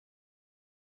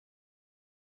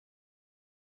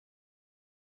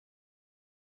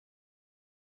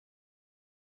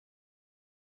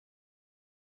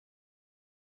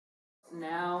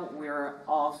Now we're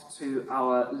off to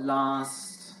our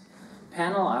last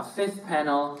panel, our fifth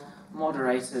panel,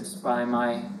 moderated by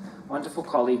my wonderful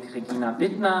colleague Regina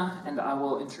Bittner, and I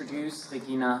will introduce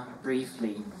Regina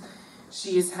briefly.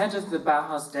 She is head of the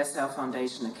Bauhaus Dessau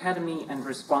Foundation Academy and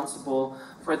responsible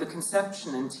for the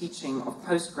conception and teaching of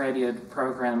postgraduate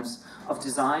programs of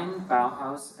design,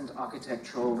 Bauhaus, and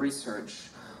architectural research.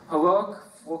 Her work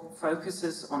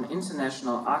focuses on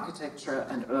international architecture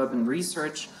and urban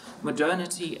research,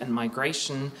 modernity and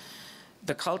migration,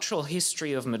 the cultural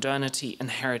history of modernity, and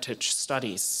heritage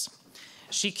studies.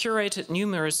 She curated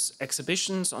numerous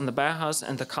exhibitions on the Bauhaus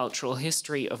and the cultural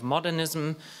history of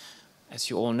modernism. As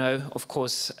you all know, of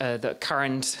course, the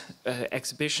current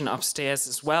exhibition upstairs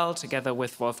as well, together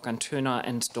with Wolfgang Thöner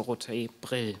and Dorothee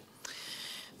Brill.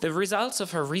 The results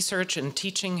of her research and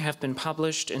teaching have been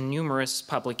published in numerous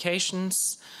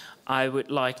publications. I would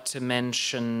like to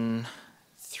mention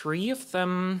three of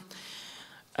them.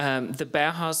 The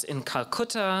Bauhaus in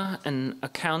Calcutta, an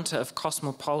encounter of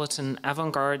cosmopolitan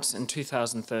avant-gardes in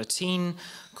 2013,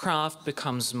 Craft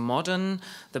Becomes Modern,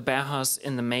 the Bauhaus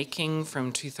in the Making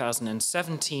from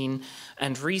 2017,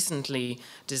 and recently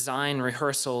Design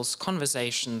Rehearsals,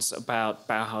 Conversations about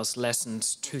Bauhaus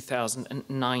Lessons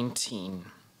 2019.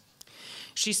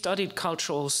 She studied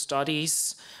cultural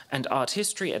studies and art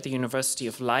history at the University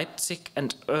of Leipzig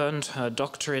and earned her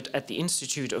doctorate at the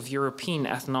Institute of European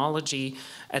Ethnology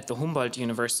at the Humboldt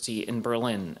University in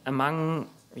Berlin.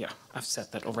 I've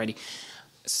said that already.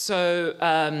 So,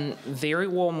 very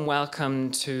warm welcome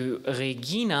to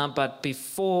Regina, but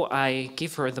before I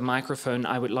give her the microphone,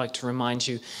 I would like to remind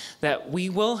you that we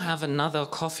will have another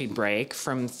coffee break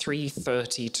from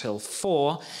 3:30 till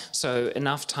 4, so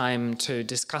enough time to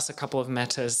discuss a couple of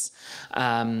matters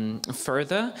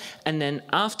further. And then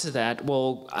after that,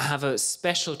 we'll have a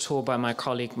special tour by my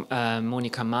colleague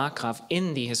Monika Markgraf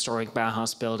in the historic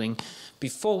Bauhaus building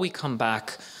before we come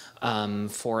back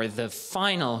for the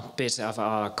final bit of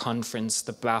our conference,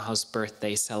 the Bauhaus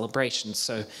birthday celebration.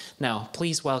 So now,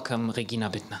 please welcome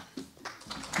Regina Bittner.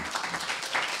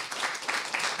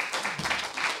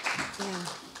 Yeah.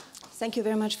 Thank you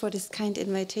very much for this kind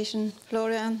invitation,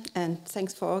 Florian, and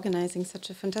thanks for organizing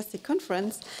such a fantastic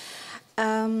conference.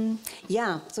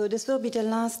 So this will be the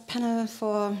last panel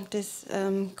for this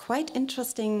quite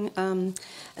interesting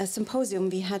symposium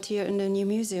we had here in the new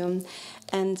museum,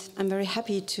 and I'm very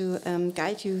happy to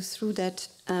guide you through that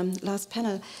last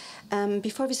panel.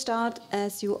 Before we start,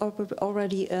 as you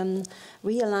already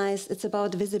realized, it's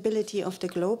about the visibility of the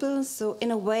global. So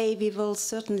in a way, we will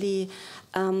certainly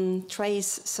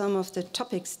trace some of the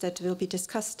topics that will be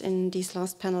discussed in this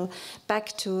last panel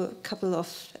back to a couple of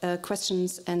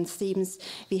questions and themes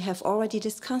we have already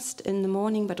discussed in the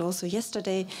morning, but also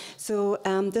yesterday. So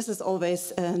this is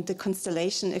always the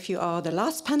constellation. If you are the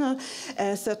last panel,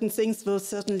 certain things will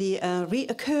certainly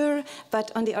reoccur,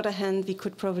 but on the other hand, we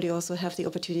could probably also have the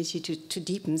opportunity to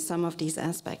deepen some of these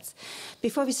aspects.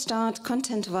 Before we start,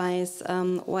 content-wise,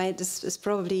 why this is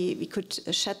probably we could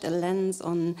shed a lens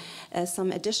on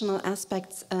some additional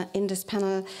aspects in this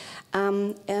panel.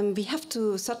 We have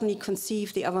to certainly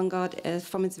conceive the avant-garde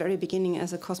from its very beginning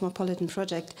as a cosmopolitan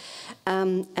project,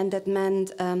 and that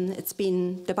meant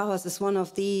the Bauhaus is one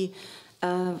of the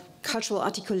cultural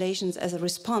articulations as a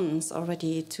response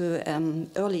already to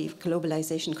early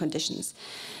globalization conditions.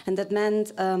 And that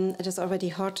meant, it is already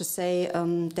hard to say,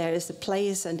 there is a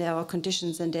place and there are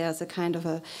conditions and there's a kind of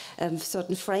a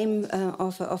certain frame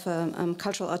of a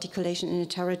cultural articulation in a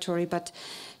territory, but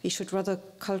we should rather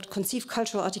conceive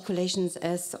cultural articulations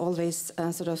as always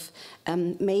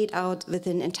made out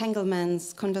within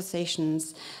entanglements,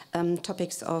 conversations,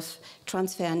 topics of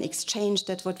transfer and exchange.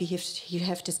 That's what you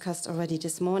have discussed already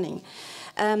this morning.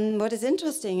 What is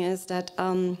interesting is that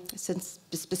since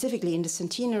specifically in the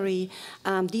centenary,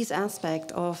 these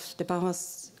aspects of the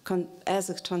Bauhaus as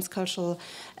a transcultural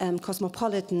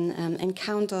cosmopolitan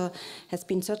encounter has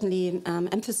been certainly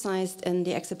emphasized in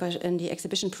the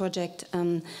exhibition project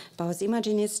Bauhaus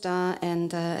Imaginista,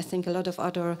 and I think a lot of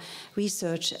other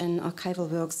research and archival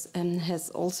works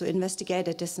has also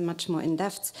investigated this much more in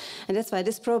depth, and that's why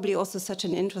this is probably also such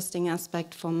an interesting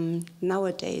aspect from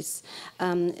nowadays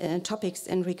topics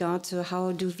in regard to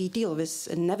how do we deal with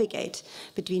and navigate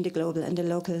between the global and the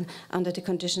local under the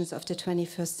conditions of the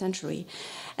 21st century.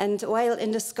 And while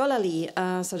in the scholarly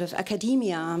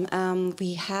academia,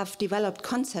 we have developed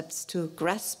concepts to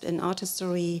grasp in art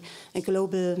history,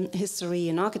 global history,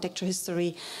 and architecture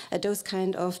history, those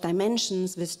kind of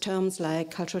dimensions with terms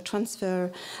like cultural transfer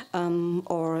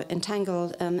or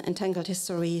entangled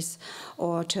histories,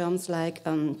 or terms like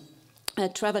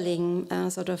traveling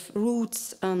sort of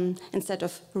routes instead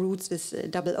of routes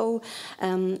with double O,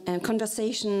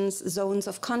 conversations, zones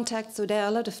of contact. So there are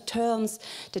a lot of terms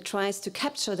that tries to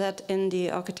capture that in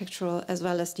the architectural as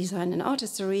well as design and art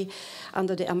history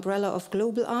under the umbrella of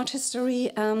global art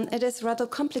history. It is rather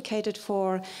complicated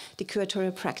for the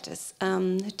curatorial practice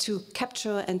to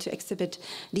capture and to exhibit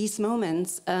these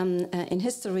moments in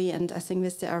history. And I think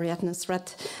with the Ariadne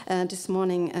thread this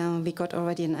morning, we got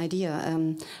already an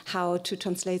idea how to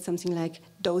translate something like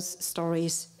those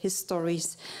stories, his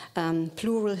stories,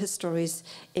 plural histories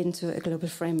into a global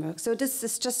framework. So this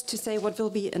is just to say what will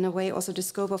be, in a way, also the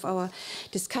scope of our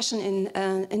discussion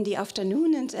in the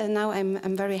afternoon. And now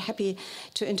I'm very happy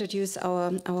to introduce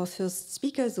our first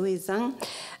speaker, Zoe Zhang.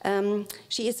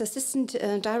 She is Assistant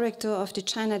Director of the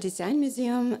China Design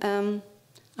Museum.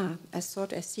 I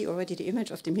thought I see already the image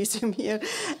of the museum here.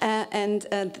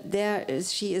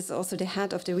 She is also the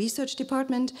head of the research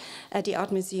department at the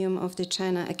Art Museum of the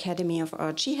China Academy of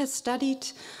Art. She has studied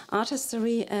art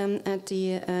history at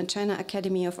the China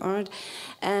Academy of Art,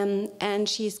 and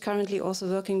she is currently also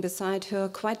working beside her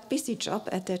quite busy job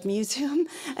at that museum.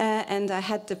 And I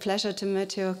had the pleasure to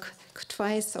meet her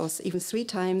twice or even 3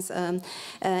 times in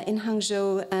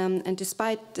Hangzhou, and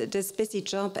despite this busy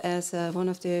job as one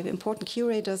of the important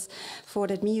curators for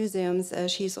that museum,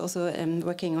 she's also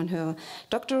working on her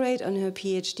doctorate, on her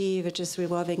PhD, which is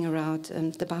revolving around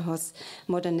the Bauhaus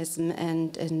modernism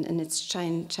and its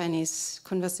Chinese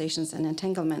conversations and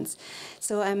entanglements.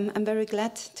 So I'm very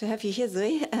glad to have you here,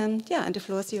 Zoe. And the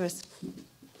floor is yours.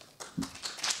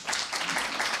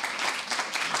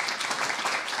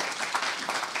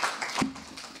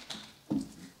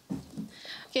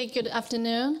 Okay, good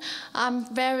afternoon. I'm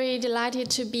very delighted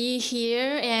to be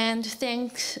here and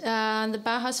thank the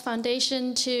Bauhaus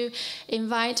Foundation to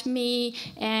invite me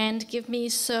and give me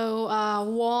so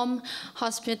warm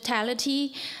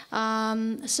hospitality.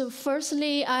 So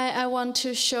firstly, I want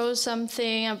to show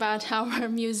something about our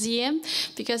museum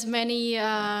because many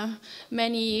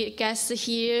guests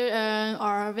here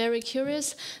are very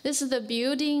curious. This is the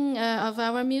building of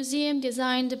our museum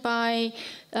designed by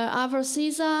Alvar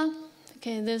Caesar.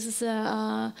 Okay, this is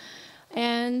and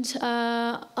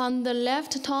on the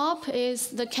left top is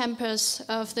the campus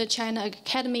of the China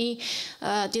Academy,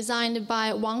 designed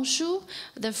by Wang Shu.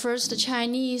 The first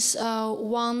Chinese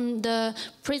won the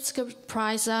Pritzker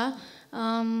Prize.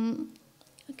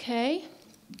 Okay.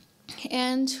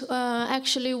 And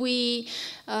actually, we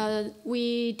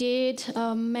did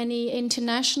many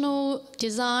international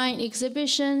design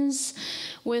exhibitions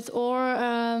with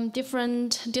all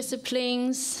different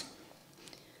disciplines.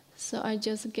 So I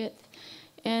just get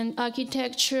and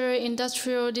architecture,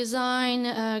 industrial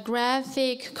design,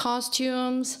 graphic,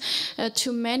 costumes,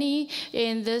 too many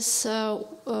in this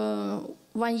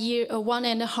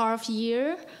 1.5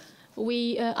 year.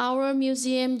 Our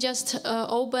museum just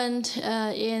opened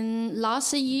in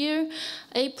last year,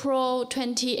 April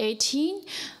 2018.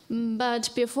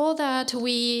 But before that,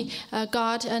 we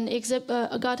got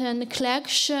a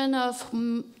collection of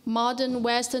modern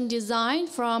Western design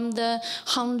from the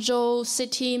Hangzhou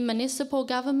City Municipal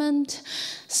Government.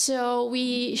 So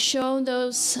we show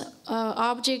those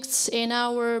objects in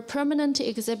our permanent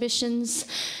exhibitions.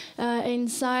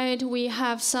 Inside, we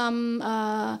have some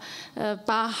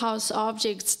Bauhaus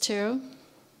objects too.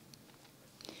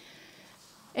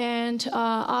 And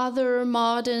other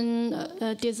modern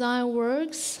design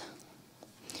works,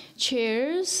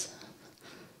 chairs.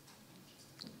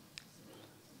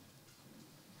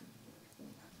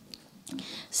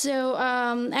 So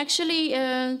actually,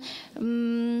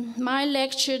 my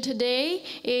lecture today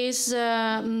is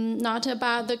not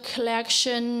about the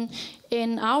collection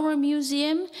in our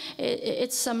museum.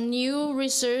 It's some new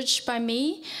research by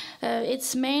me.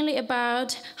 It's mainly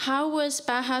about how was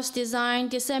Bauhaus design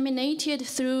disseminated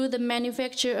through the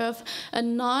manufacture of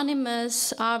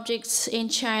anonymous objects in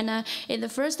China in the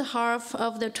first half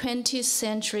of the 20th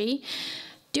century.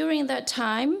 During that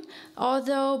time,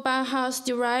 although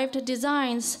Bauhaus-derived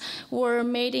designs were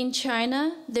made in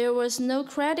China, there was no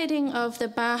crediting of the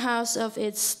Bauhaus of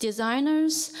its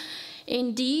designers.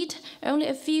 Indeed, only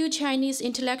a few Chinese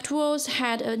intellectuals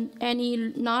had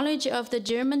any knowledge of the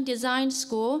German design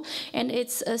school and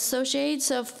its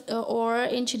associates or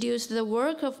introduced the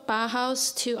work of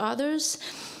Bauhaus to others.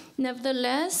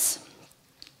 Nevertheless,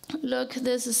 look,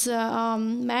 this is a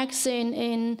magazine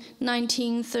in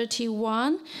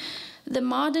 1931. The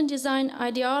modern design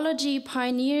ideology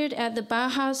pioneered at the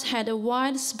Bauhaus had a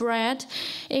widespread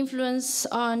influence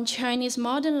on Chinese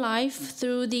modern life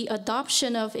through the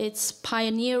adoption of its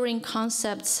pioneering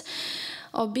concepts.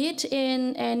 albeit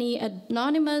in any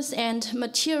anonymous and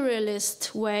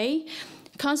materialist way.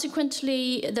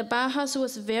 Consequently, the Bauhaus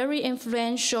was very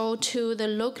influential to the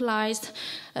localized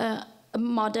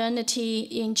modernity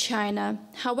in China.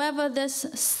 However, this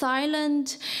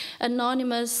silent,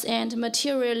 anonymous, and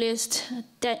materialist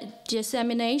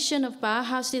dissemination of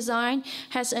Bauhaus design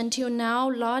has until now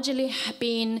largely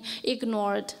been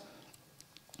ignored.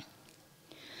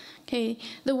 Okay.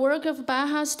 The work of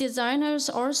Bauhaus designers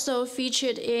also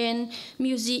featured in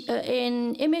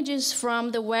images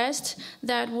from the West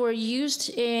that were used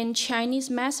in Chinese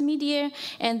mass media,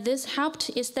 and this helped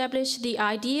establish the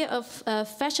idea of a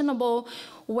fashionable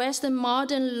Western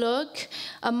modern look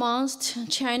amongst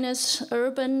China's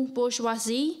urban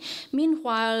bourgeoisie.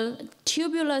 Meanwhile,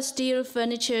 tubular steel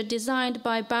furniture designed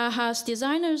by Bauhaus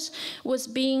designers was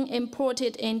being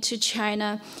imported into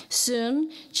China.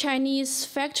 Soon, Chinese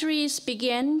factories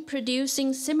began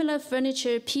producing similar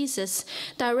furniture pieces,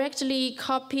 directly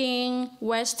copying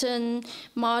Western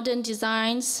modern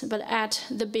designs, but at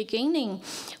the beginning,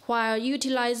 while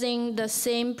utilizing the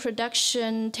same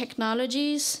production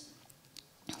technologies.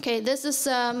 Okay, this is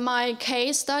my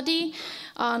case study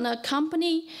on a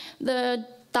company, the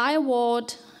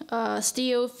Daiwalt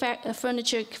steel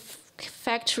furniture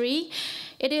factory.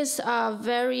 It is a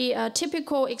very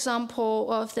typical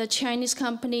example of the Chinese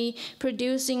company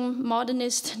producing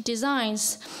modernist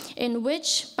designs, in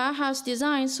which Bauhaus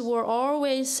designs were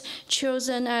always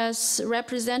chosen as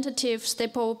representative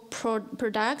staple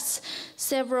products.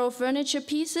 Several furniture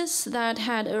pieces that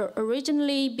had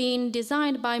originally been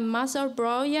designed by Marcel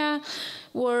Breuer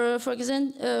were, for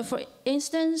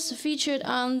instance, featured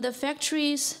on the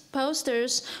factory's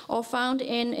posters or found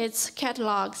in its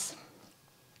catalogs.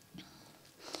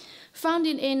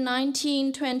 Founded in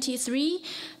 1923,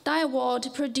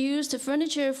 Daiwalt produced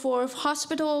furniture for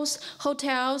hospitals,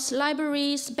 hotels,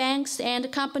 libraries, banks,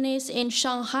 and companies in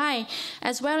Shanghai,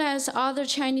 as well as other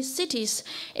Chinese cities.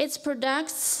 Its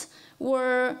products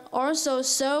were also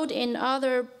sold in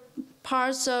other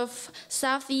parts of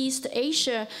Southeast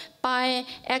Asia by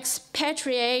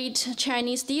expatriate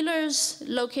Chinese dealers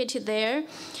located there.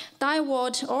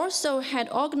 Daiwalt also had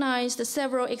organized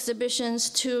several exhibitions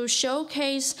to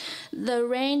showcase the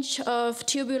range of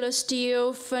tubular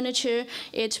steel furniture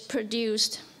it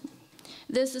produced.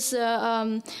 This is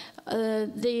the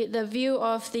view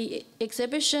of the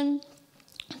exhibition.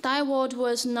 Daiwalt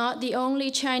was not the only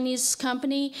Chinese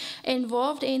company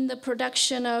involved in the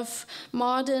production of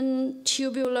modern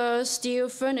tubular steel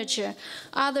furniture.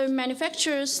 Other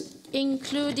manufacturers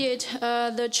included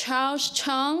the Charles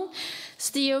Chang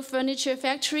steel furniture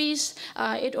factories.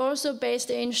 It also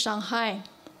based in Shanghai.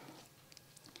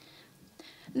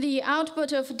 The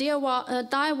output of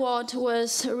Daiwalt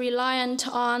was reliant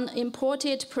on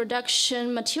imported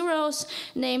production materials,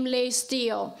 namely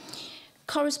steel.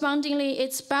 Correspondingly,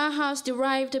 its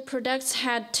Bauhaus-derived products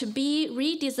had to be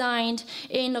redesigned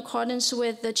in accordance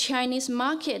with the Chinese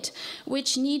market,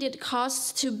 which needed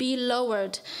costs to be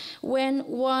lowered. When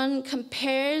one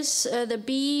compares the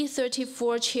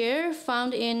B34 chair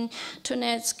found in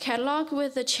Tonet's catalog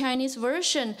with the Chinese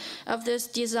version of this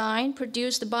design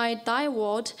produced by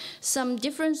Daiwalt, some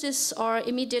differences are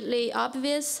immediately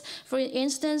obvious. For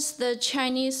instance, the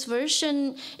Chinese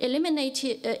version eliminates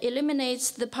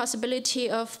the possibility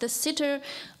of the sitter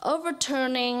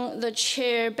overturning the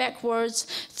chair backwards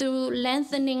through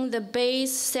lengthening the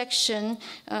base section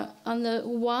on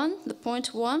the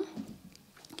point 1.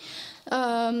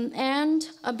 And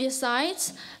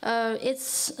besides, its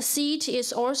seat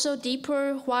is also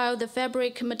deeper, while the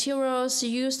fabric materials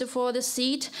used for the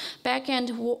seat, back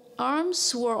and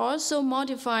arms were also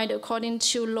modified according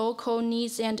to local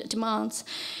needs and demands.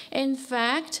 In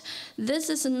fact, this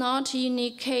is not a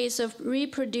unique case of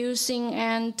reproducing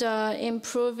and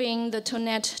improving the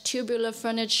Tonet tubular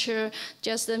furniture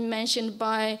just mentioned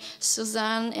by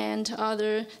Suzanne and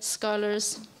other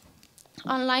scholars.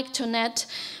 Unlike Tonet,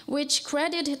 which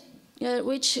credited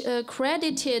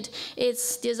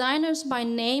its designers by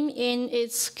name in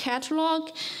its catalog,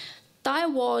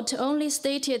 Daiwalt only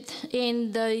stated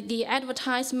in the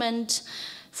advertisement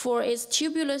for its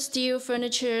tubular steel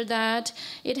furniture that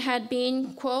it had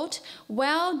been, quote,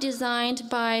 well designed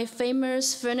by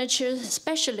famous furniture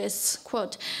specialists,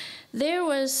 quote. There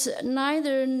was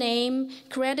neither name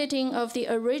crediting of the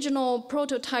original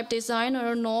prototype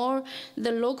designer nor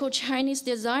the local Chinese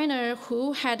designer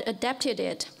who had adapted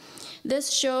it.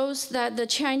 This shows that the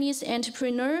Chinese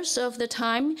entrepreneurs of the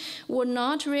time were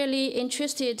not really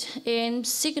interested in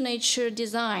signature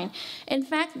design. In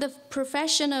fact, the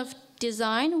profession of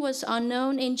design was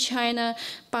unknown in China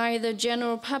by the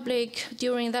general public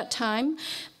during that time,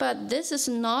 but this is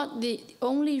not the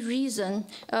only reason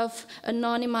of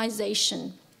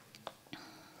anonymization.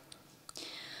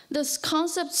 The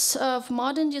concepts of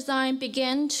modern design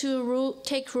began to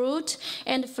take root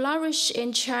and flourish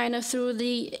in China through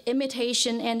the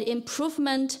imitation and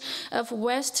improvement of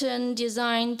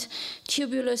Western-designed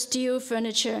tubular steel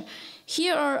furniture.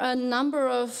 Here are a number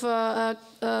of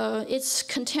its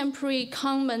contemporary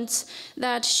comments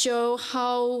that show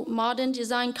how modern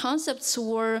design concepts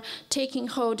were taking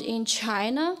hold in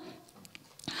China.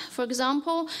 For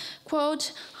example,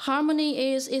 quote,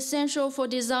 "Harmony is essential for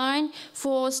design.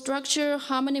 For structure,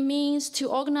 harmony means to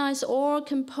organize all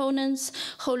components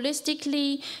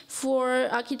holistically. For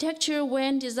architecture,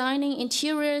 when designing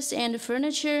interiors and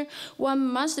furniture, one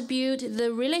must build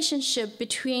the relationship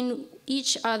between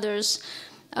each others."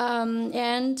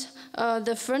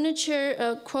 The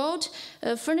furniture, quote,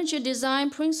 "Furniture design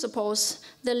principles,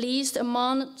 the least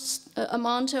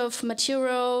amount of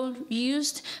material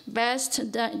used,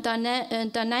 best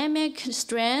dynamic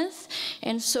strength,"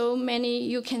 and so many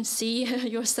you can see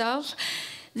yourself.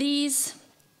 These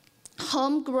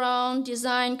homegrown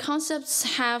design concepts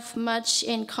have much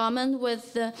in common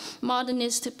with the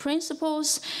modernist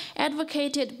principles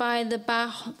advocated by the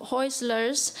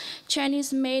Bauhausers.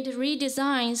 Chinese-made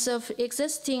redesigns of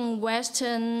existing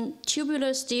Western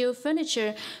tubular steel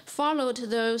furniture followed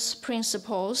those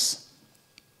principles.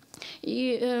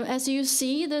 As you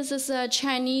see, this is a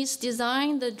Chinese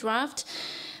design, the draft.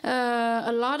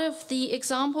 A lot of the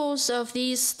examples of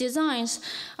these designs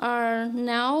are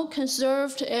now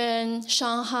conserved in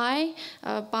Shanghai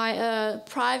by a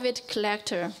private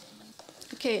collector.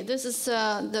 Okay, this is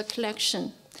the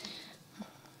collection.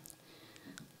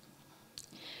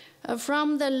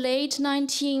 From the late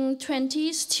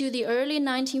 1920s to the early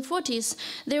 1940s,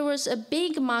 there was a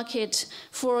big market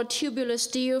for tubular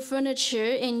steel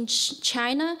furniture in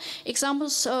China,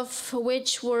 examples of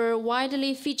which were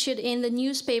widely featured in the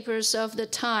newspapers of the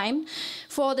time.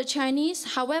 For the Chinese,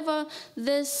 however,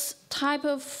 this type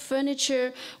of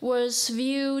furniture was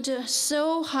viewed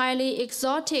so highly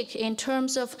exotic in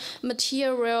terms of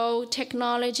material,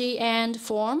 technology, and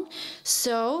form.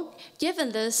 So,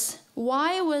 given this,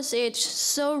 why was it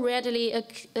so readily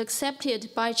accepted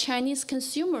by Chinese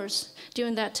consumers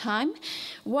during that time?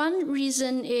 One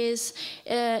reason is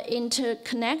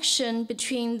interconnection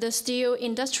between the steel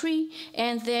industry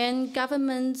and then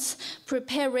government's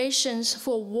preparations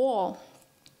for war.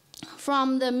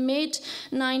 From the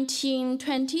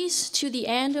mid-1920s to the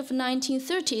end of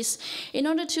 1930s, in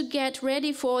order to get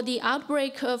ready for the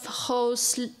outbreak of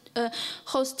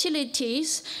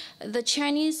hostilities, the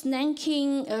Chinese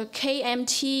Nanking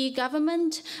KMT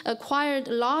government acquired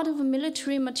a lot of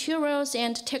military materials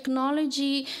and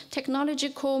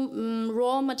technological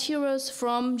raw materials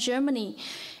from Germany.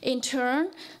 In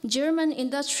turn, German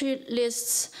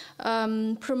industrialists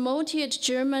promoted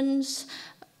Germany's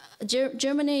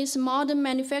modern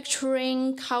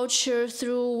manufacturing culture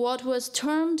through what was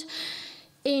termed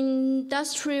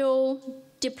industrial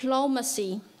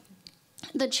diplomacy.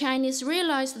 The Chinese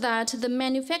realized that the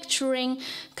manufacturing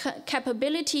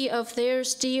capability of their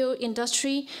steel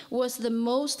industry was the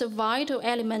most vital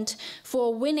element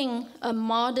for winning a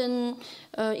modern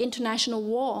international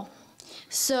war.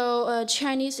 So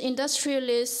Chinese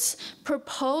industrialists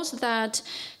proposed that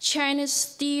China's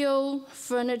steel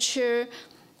furniture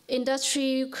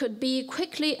industry could be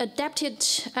quickly adapted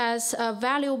as a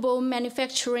valuable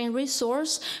manufacturing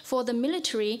resource for the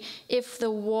military if the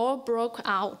war broke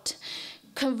out.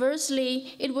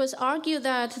 Conversely, it was argued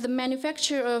that the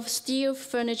manufacture of steel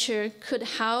furniture could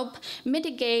help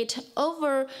mitigate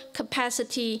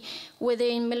overcapacity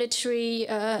within military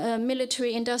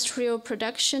industrial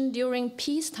production during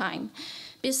peacetime.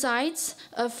 Besides,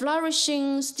 a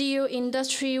flourishing steel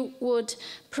industry would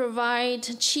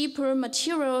provide cheaper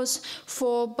materials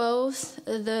for both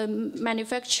the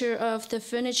manufacture of the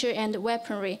furniture and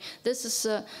weaponry. This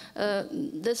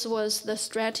was the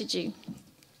strategy.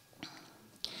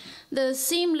 The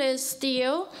seamless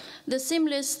steel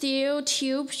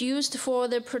tube used for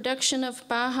the production of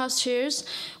Bauhaus chairs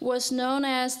was known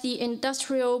as the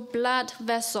industrial blood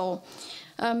vessel.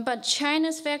 But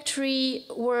China's factories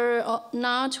were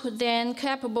not then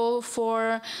capable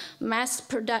for mass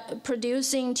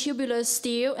producing tubular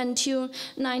steel until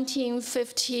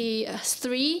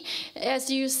 1953. As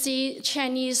you see,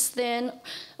 Chinese then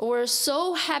were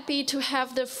so happy to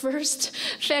have the first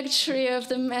factory of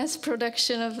the mass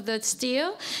production of the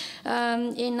steel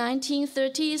in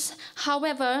 1930s.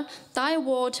 However,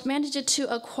 Daiwalt managed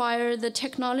to acquire the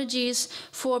technologies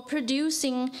for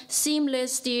producing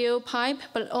seamless steel pipe,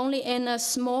 but only in a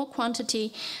small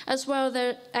quantity, as well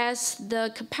as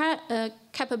the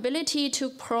capability to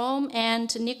chrome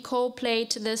and nickel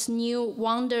plate this new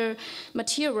wonder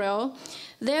material.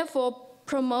 Therefore,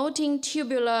 promoting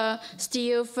tubular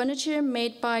steel furniture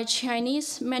made by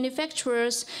Chinese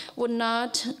manufacturers would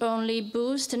not only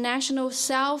boost national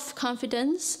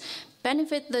self-confidence,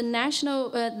 benefit the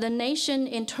nation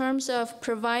in terms of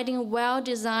providing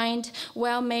well-designed,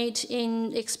 well-made,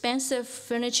 inexpensive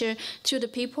furniture to the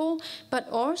people, but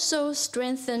also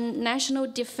strengthen national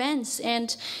defense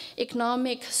and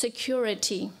economic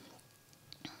security.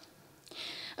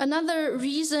 Another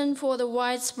reason for the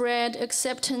widespread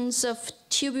acceptance of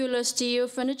tubular steel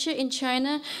furniture in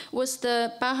China was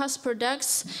the Bauhaus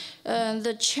products.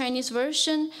 The Chinese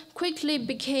version quickly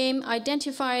became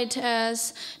identified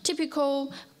as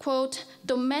typical, quote,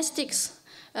 domestics.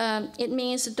 It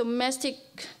means domestic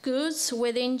goods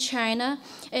within China.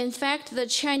 In fact, the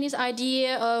Chinese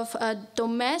idea of a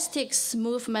domestics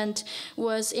movement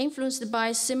was influenced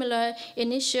by similar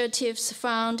initiatives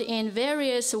found in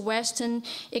various Western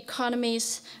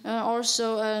economies,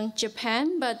 also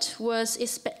Japan, but was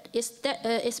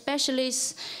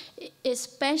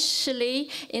especially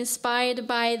inspired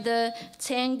by the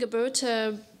Zhang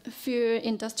für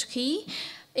Industrie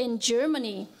in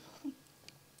Germany.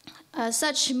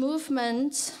 Such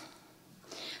movements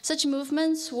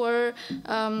were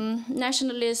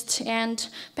nationalist and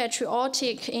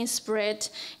patriotic in spirit,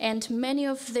 and many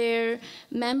of their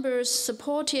members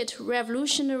supported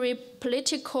revolutionary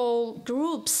political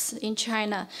groups in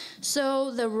China.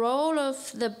 So the role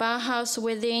of the Bauhaus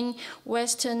within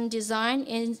Western design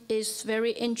is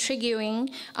very intriguing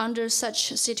under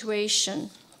such situation.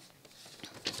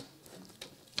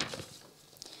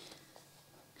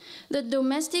 The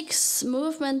domestics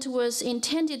movement was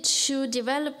intended to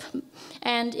develop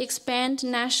and expand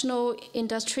national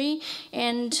industry,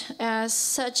 and as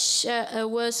such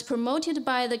was promoted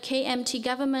by the KMT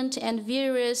government and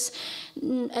various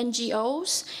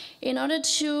NGOs. In order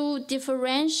to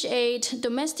differentiate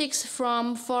domestics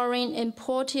from foreign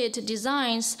imported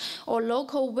designs or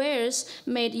local wares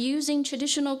made using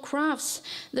traditional crafts,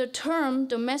 the term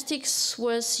domestics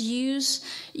was used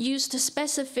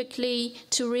specifically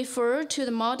to refer to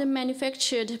the modern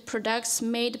manufactured products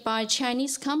made by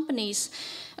Chinese companies.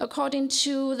 According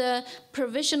to the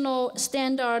Provisional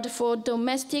Standard for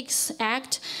Domestics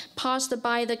Act passed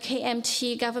by the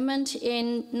KMT government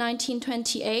in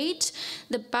 1928,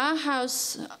 the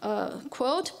Bauhaus,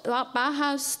 quote,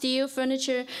 Bauhaus steel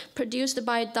furniture produced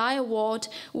by Daiwalt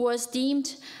was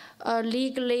deemed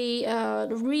legally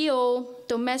real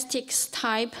domestics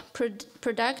type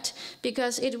product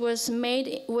because it was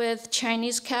made with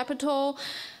Chinese capital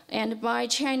and by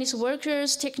Chinese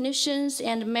workers, technicians,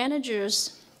 and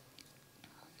managers.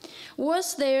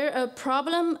 Was there a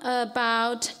problem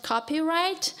about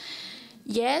copyright?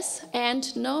 Yes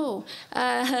and no.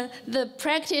 The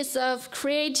practice of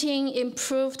creating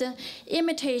improved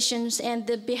imitations and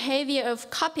the behavior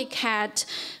of copycat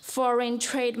foreign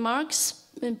trademarks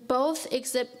both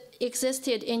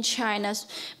existed in China,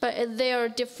 but they are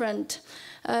different.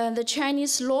 The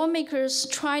Chinese lawmakers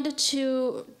tried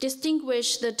to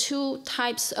distinguish the two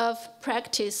types of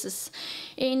practices.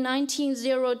 In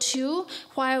 1902,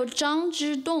 while Zhang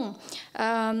Zhidong,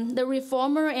 the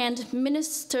reformer and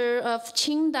minister of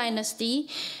Qing dynasty,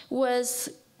 was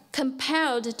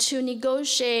compelled to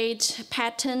negotiate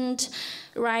patent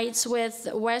rights with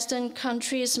Western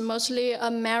countries, mostly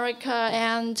America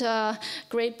and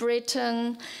Great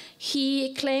Britain,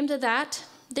 he claimed that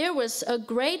there was a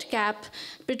great gap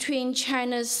between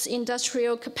China's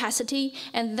industrial capacity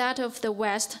and that of the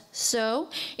West, so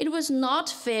it was not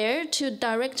fair to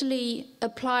directly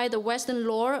apply the Western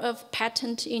law of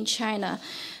patent in China.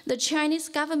 The Chinese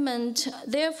government,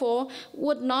 therefore,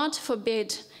 would not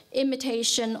forbid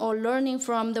imitation or learning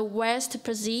from the West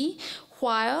per se,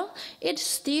 while it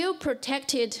still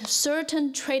protected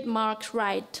certain trademark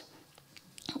rights.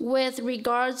 With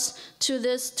regards to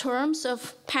this, terms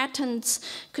of patents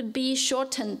could be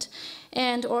shortened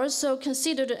and also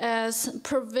considered as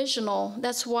provisional.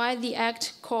 That's why the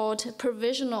act called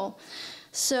provisional.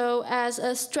 So as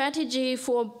a strategy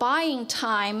for buying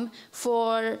time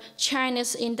for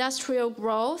China's industrial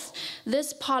growth,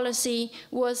 this policy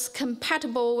was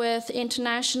compatible with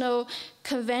international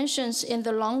conventions in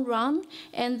the long run,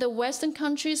 and the Western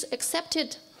countries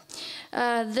accepted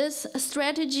This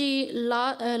strategy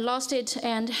lost it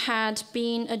and had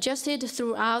been adjusted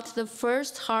throughout the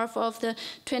first half of the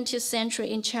 20th century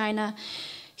in China.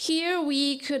 Here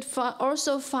we could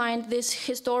also find this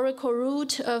historical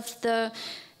root of the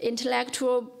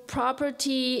intellectual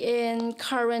property in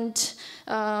current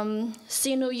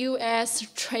Sino-US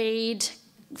trade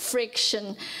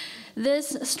friction.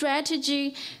 This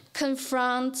strategy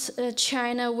confronts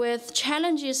China with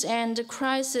challenges and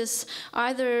crises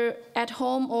either at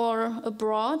home or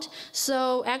abroad.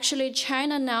 So actually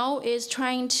China now is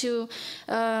trying to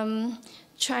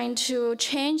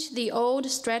change the old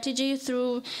strategy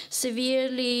through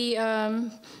severely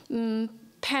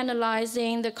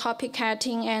penalizing the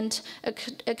copycatting and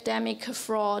academic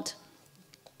fraud.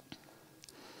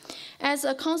 As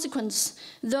a consequence,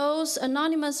 those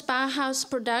anonymous Bauhaus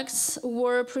products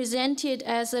were presented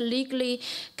as legally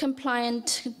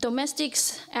compliant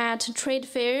domestics at trade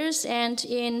fairs and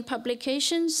in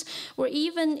publications, were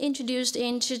even introduced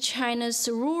into China's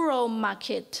rural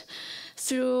market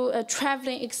through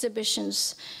traveling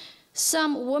exhibitions.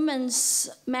 Some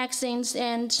women's magazines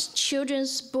and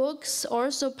children's books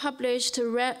also published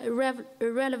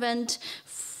relevant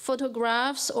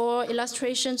photographs or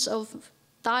illustrations of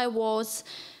Daiwo's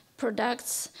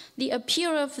products. The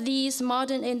appeal of these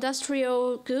modern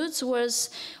industrial goods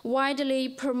was widely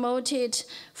promoted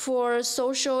for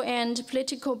social and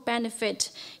political benefit,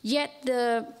 yet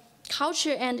the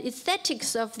culture and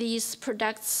aesthetics of these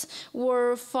products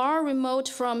were far remote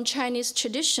from Chinese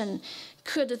tradition.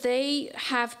 Could they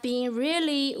have been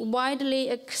really widely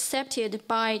accepted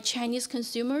by Chinese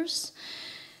consumers?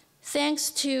 Thanks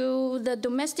to the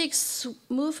domestics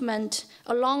movement,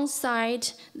 alongside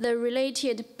the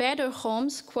related better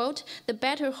homes, quote, the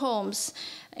better homes,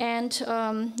 and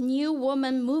new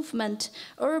woman movement,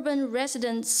 urban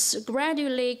residents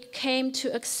gradually came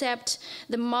to accept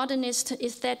the modernist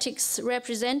aesthetics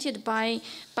represented by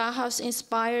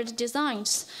Bauhaus-inspired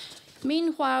designs.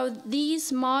 Meanwhile,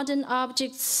 these modern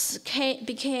objects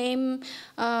became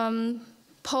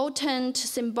potent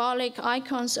symbolic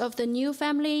icons of the new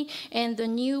family and the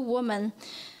new woman.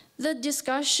 The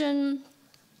discussion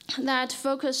that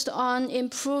focused on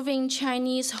improving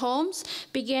Chinese homes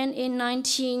began in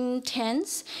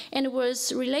 1910s and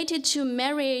was related to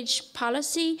marriage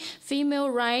policy, female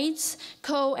rights,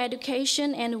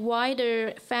 co-education, and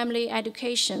wider family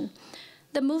education.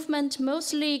 The movement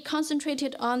mostly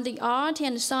concentrated on the art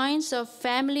and science of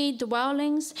family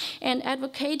dwellings and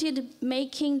advocated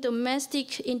making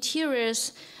domestic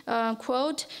interiors,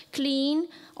 quote, clean,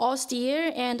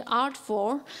 austere, and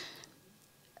artful.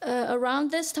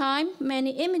 Around this time, many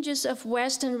images of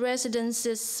Western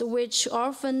residences, which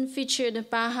often featured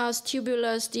Bauhaus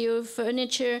tubular steel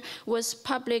furniture,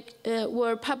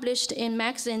 were published in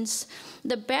magazines.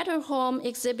 The Better Home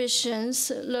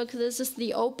exhibitions, look, this is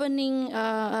the opening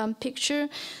picture,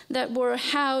 that were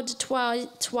held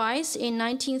twice in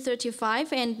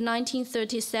 1935 and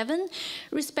 1937,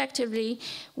 respectively,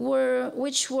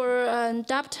 which were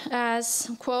dubbed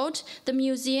as, quote, the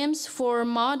museums for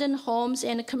modern homes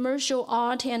and commercial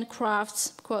art and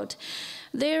crafts, quote.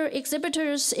 Their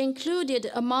exhibitors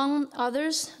included, among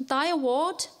others,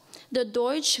 Daiwo, the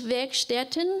Deutsche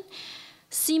Werkstätten,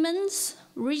 Siemens,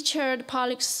 Richard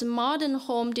Pollock's modern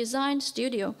home design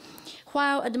studio.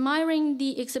 While admiring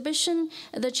the exhibition,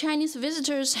 the Chinese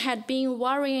visitors had been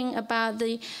worrying about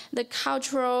the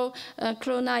cultural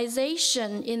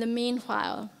colonization in the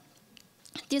meanwhile.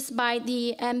 Despite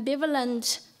the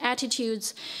ambivalent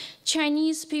attitudes,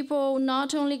 Chinese people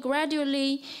not only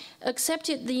gradually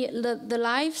accepted the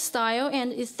lifestyle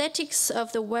and aesthetics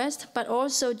of the West, but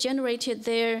also generated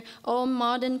their own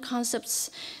modern concepts.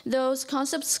 Those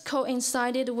concepts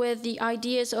coincided with the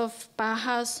ideas of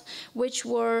Bauhaus, which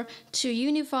were to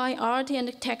unify art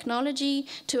and technology,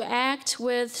 to act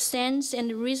with sense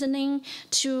and reasoning,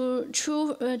 to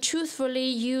truthfully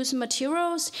use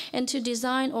materials, and to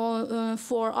design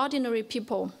for ordinary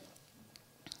people.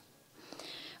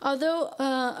 Although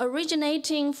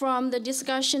originating from the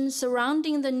discussion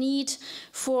surrounding the need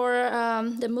for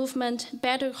the movement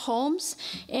Better Homes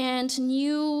and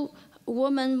New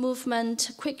Woman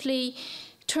movement quickly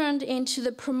turned into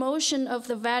the promotion of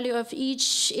the value of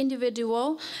each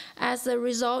individual as a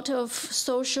result of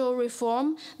social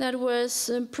reform that was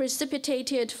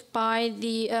precipitated by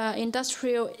the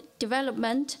industrial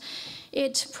development,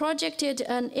 it projected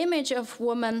an image of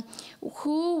women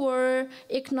who were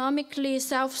economically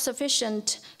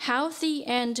self-sufficient, healthy,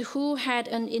 and who had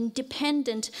an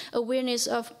independent awareness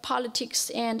of politics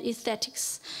and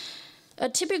aesthetics. A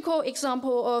typical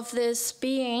example of this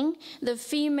being the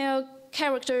female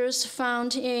characters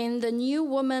found in the New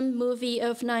Woman movie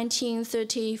of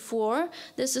 1934.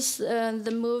 This is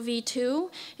the movie 2.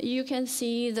 You can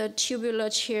see the tubular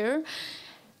chair.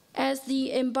 As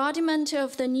the embodiment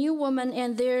of the new woman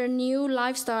and their new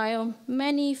lifestyle,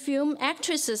 many film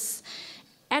actresses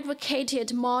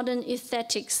advocated modern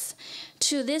aesthetics.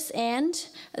 To this end,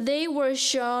 they were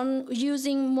shown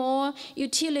using more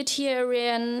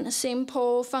utilitarian,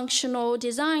 simple, functional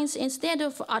designs instead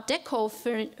of Art Deco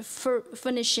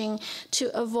furnishing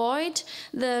to avoid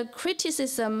the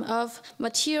criticism of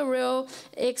material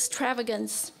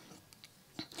extravagance.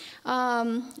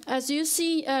 As you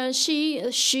see,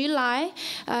 Xu Lai,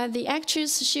 the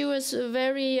actress, she was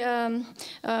very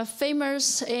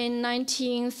famous in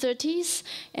 1930s,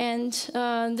 and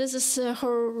this is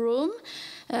her room.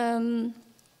 On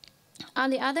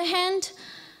the other hand,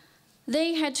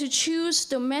 they had to choose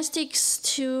domestics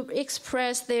to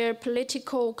express their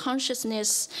political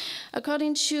consciousness.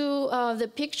 According to the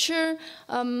picture,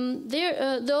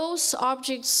 those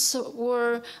objects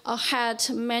had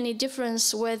many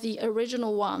differences with the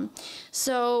original one.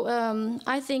 So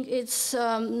I think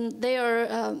they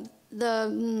are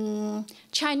the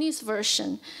Chinese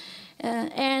version.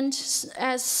 And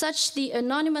as such, the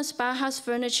anonymous Bauhaus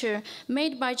furniture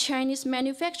made by Chinese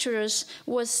manufacturers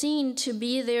was seen to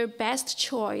be their best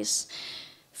choice.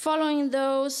 Following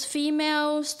those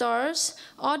female stars,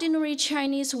 ordinary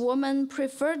Chinese women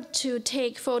preferred to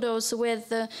take photos with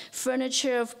the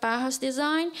furniture of Bauhaus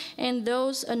design, and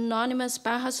those anonymous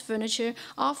Bauhaus furniture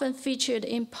often featured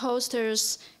in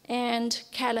posters and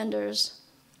calendars.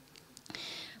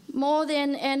 More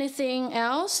than anything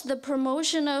else, the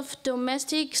promotion of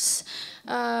domestics,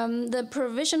 the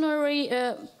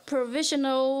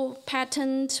provisional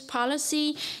patent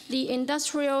policy, the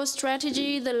industrial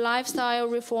strategy, the lifestyle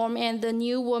reform, and the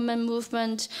New Woman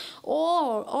movement,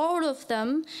 all of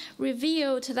them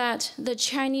revealed that the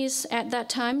Chinese at that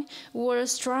time were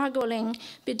struggling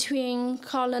between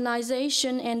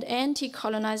colonization and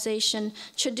anti-colonization,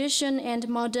 tradition and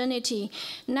modernity,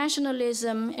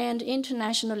 nationalism and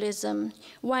internationalism.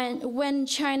 When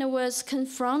China was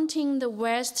confronting the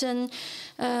Western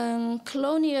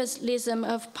colonialism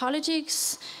of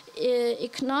politics,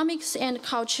 economics, and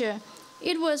culture,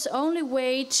 it was the only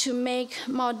way to make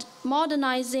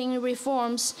modernizing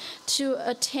reforms to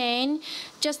attain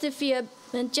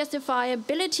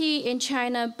justifiability in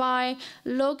China by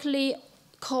locally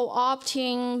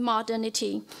co-opting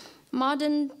modernity.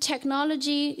 Modern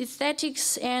technology,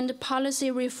 aesthetics, and policy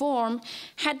reform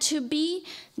had to be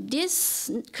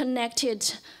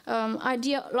disconnected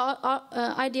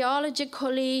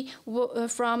ideologically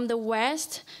from the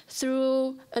West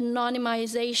through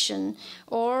anonymization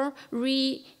or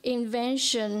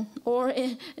reinvention, or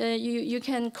you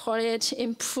can call it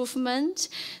improvement,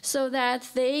 so that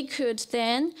they could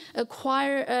then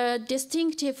acquire a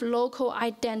distinctive local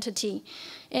identity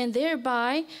and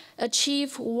thereby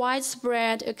achieve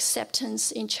widespread acceptance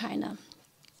in China.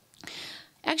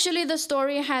 Actually, the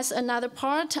story has another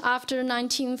part after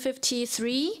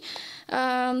 1953.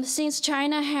 Since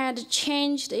China had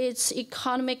changed its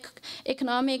economic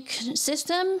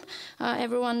system,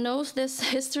 everyone knows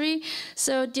this history.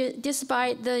 So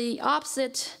despite the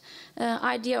opposite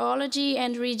ideology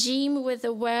and regime with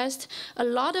the West, a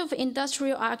lot of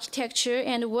industrial architecture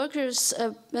and workers'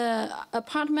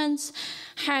 apartments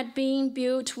had been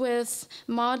built with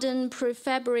modern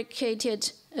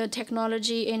prefabricated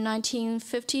technology in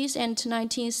 1950s and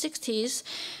 1960s.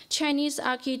 Chinese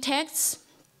architects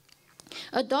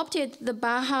adopted the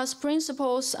Bauhaus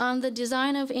principles on the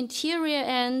design of interior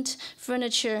and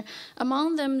furniture.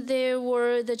 Among them, there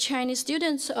were the Chinese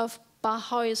students of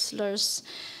Bauhauslers.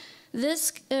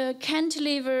 This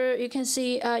cantilever, you can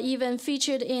see, even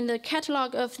featured in the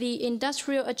catalog of the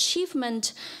industrial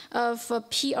achievement of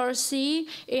PRC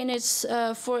in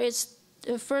for its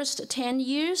first 10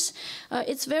 years.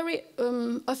 It's very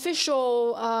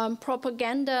official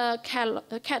propaganda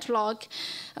catalog.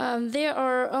 There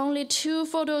are only 2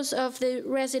 photos of the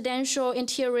residential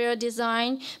interior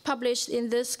design published in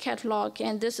this catalog,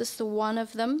 and this is the one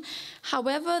of them.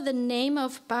 However, the name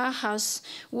of Bauhaus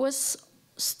was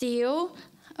still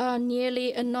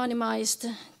nearly anonymized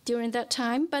during that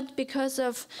time, but because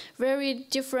of very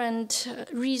different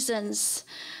reasons.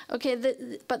 Okay,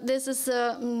 but this is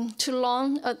too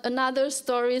long, another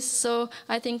story, so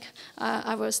I think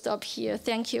I will stop here.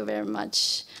 Thank you very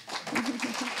much.